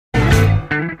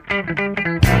7:20.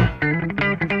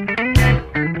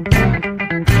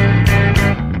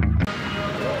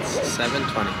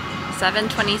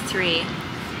 7:23.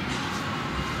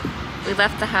 We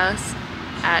left the house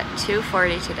at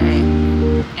 2:40 today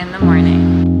in the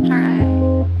morning. Alright.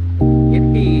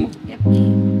 Yippee! Yippee.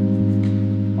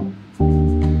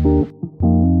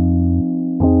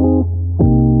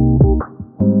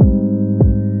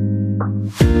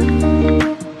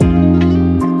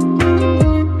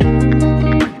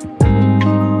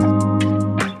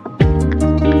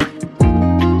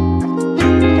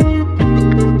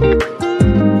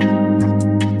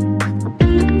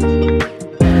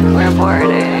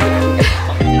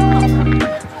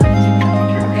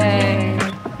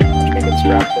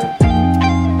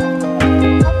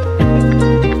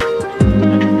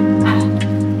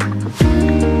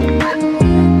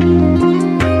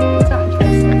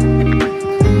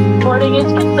 Boarding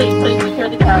is complete. Please secure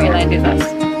the cabin. We're gonna do this.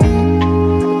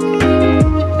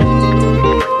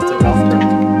 It's a golf trip.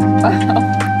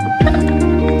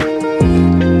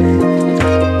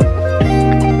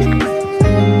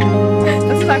 This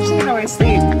is actually how I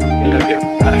sleep. You never get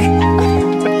back.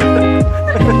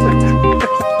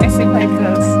 I sleep like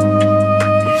this.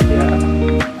 Yeah.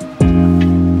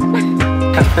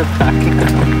 Back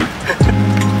now.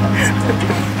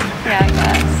 Yeah,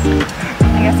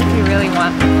 I guess if you really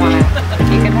want it,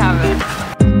 you can have it.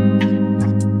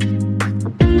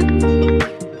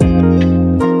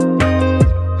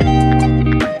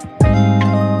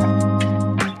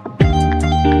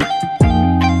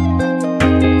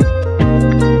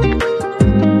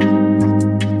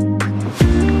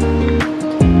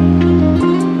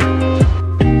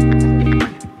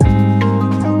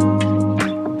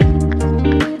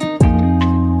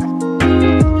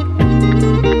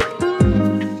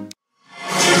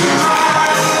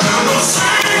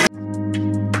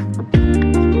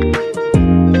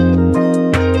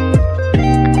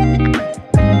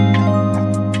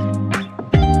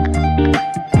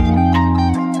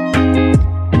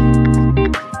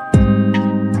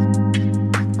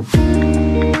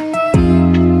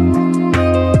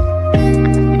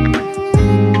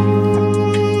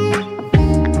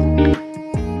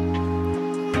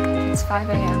 It's 5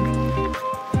 a.m.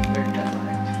 Very jet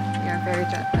lagged. We are very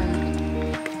jet lagged.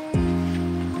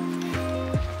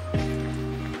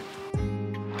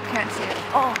 Can't see it.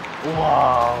 Oh!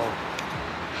 Wow.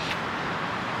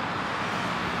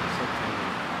 So tiny.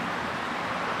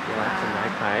 Yeah,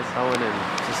 tonight I saw one and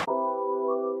just.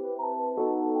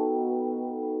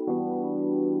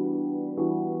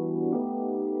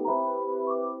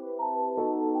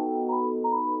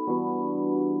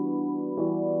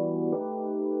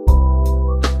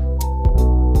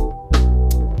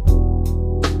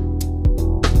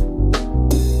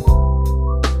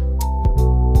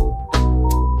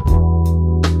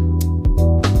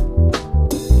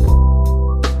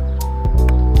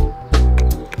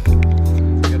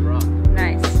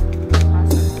 Nice.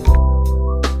 Awesome.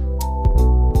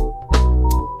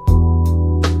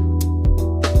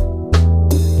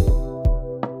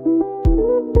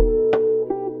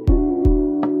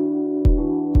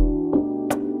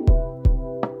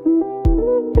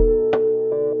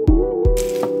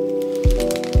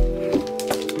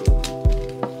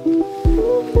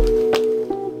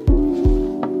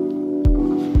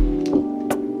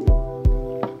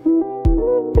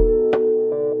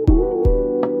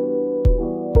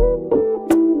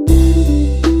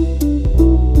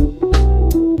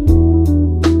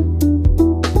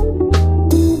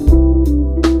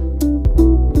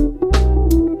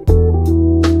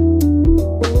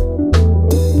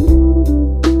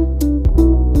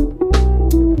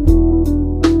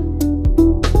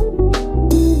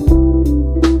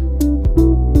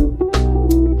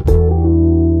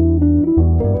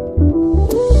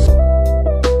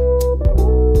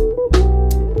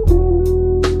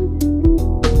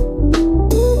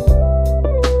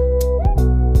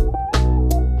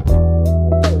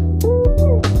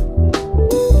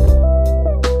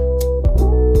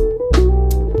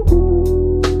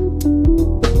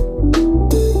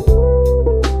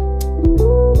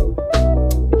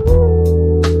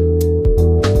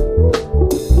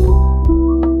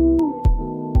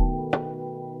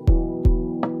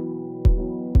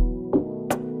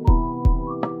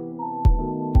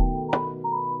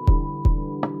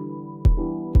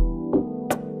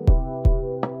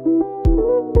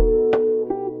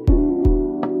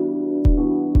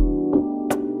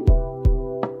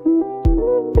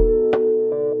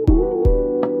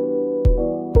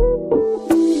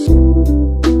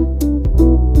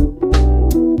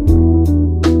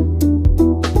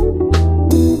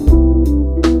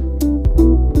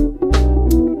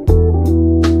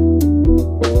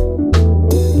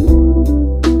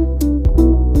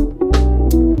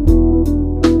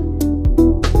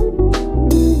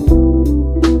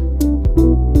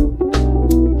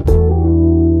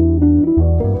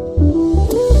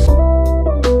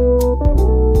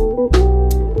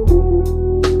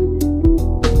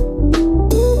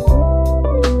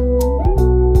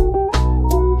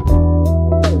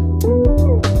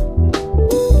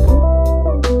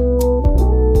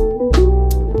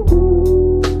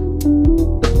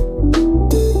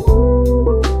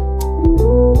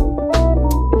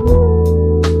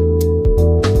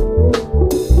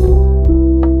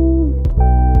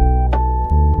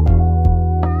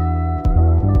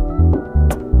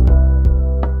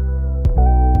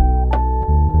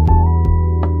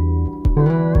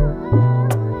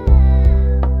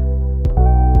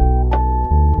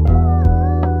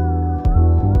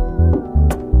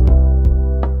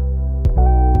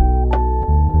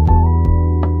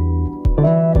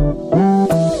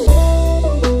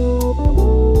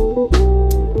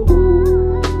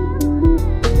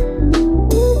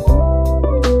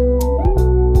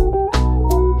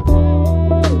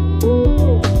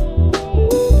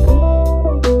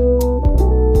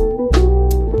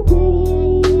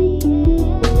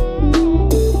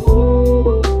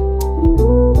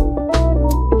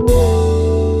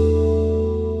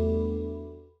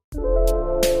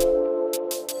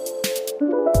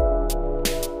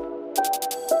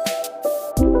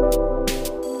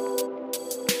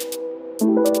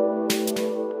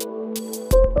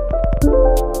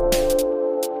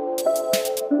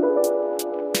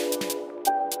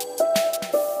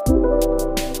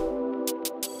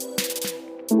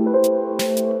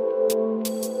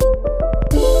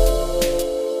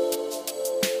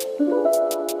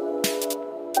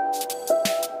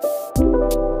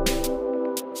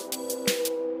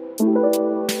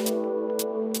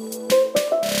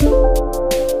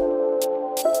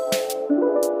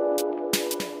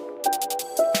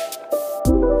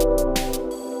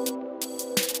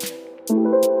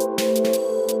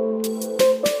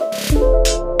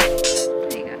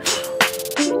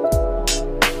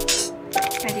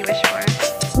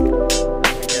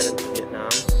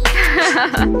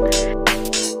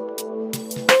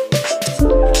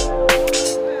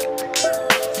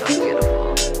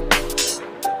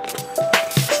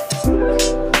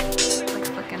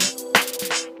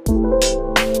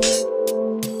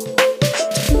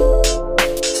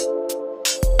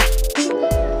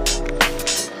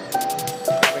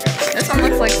 This one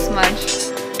looks like smudge.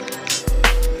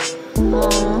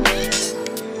 Oh.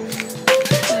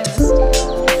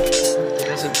 It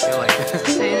doesn't feel like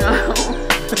this. I know.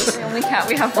 It's the only cat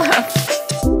we have left.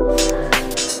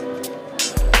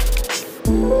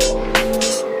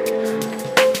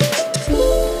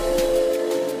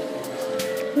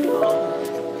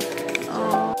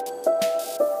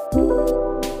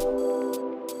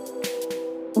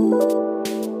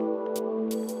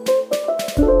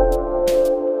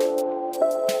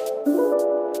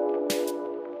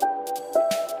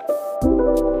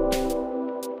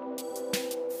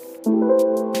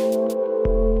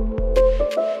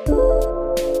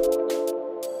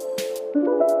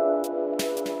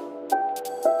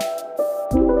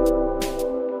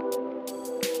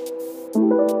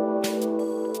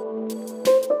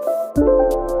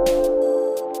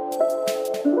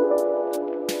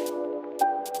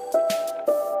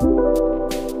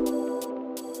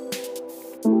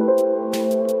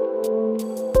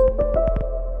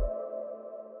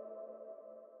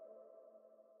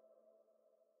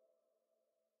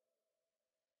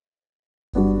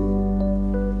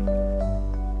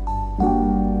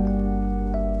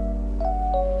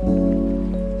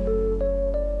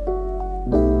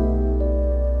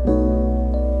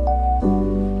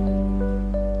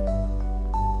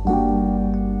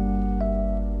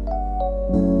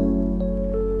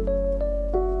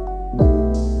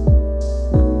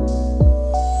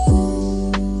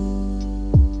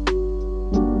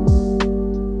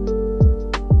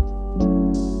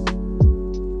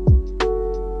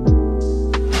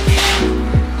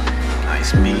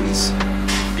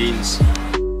 Beans.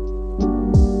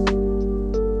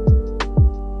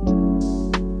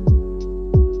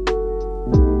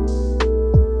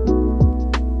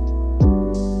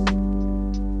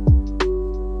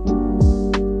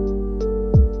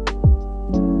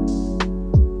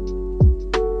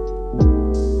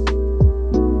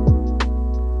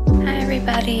 Hi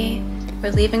everybody,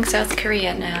 we're leaving South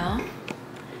Korea now.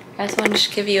 I just wanted to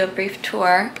give you a brief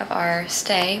tour of our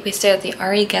stay. We stayed at the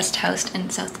RE guest house in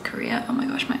South Korea. Oh my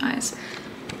gosh, my eyes.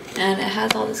 And it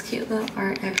has all this cute little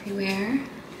art everywhere.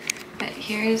 But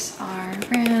here's our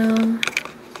room.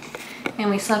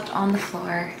 And we slept on the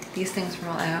floor. These things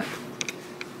roll out.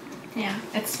 Yeah,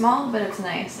 it's small, but it's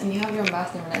nice. And you have your own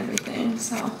bathroom and everything.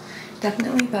 So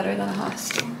definitely better than a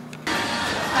hostel.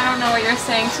 I don't know what you're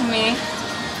saying to me.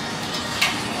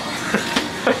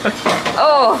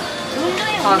 Oh!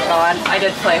 Oh god, I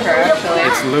did play her actually.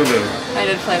 It's Lulu. I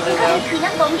did play Lulu.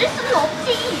 그냥 넘길 수는 없지.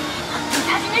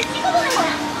 사진을 찍어보는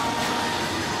거야.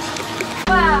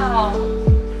 Wow!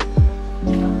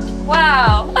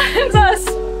 Wow! It's us!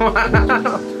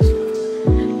 Wow.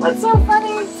 That's so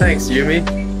funny! Thanks, Yumi.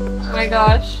 Oh my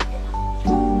gosh.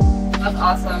 That's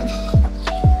awesome.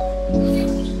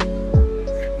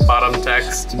 Bottom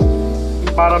text.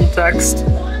 Bottom text.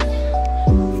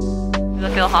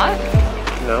 Does it feel hot?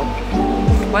 No.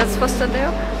 What is it supposed to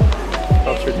do?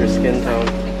 Helps with your skin tone.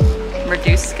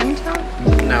 Reduce skin tone?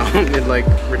 No, it like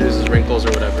reduces wrinkles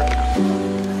or whatever.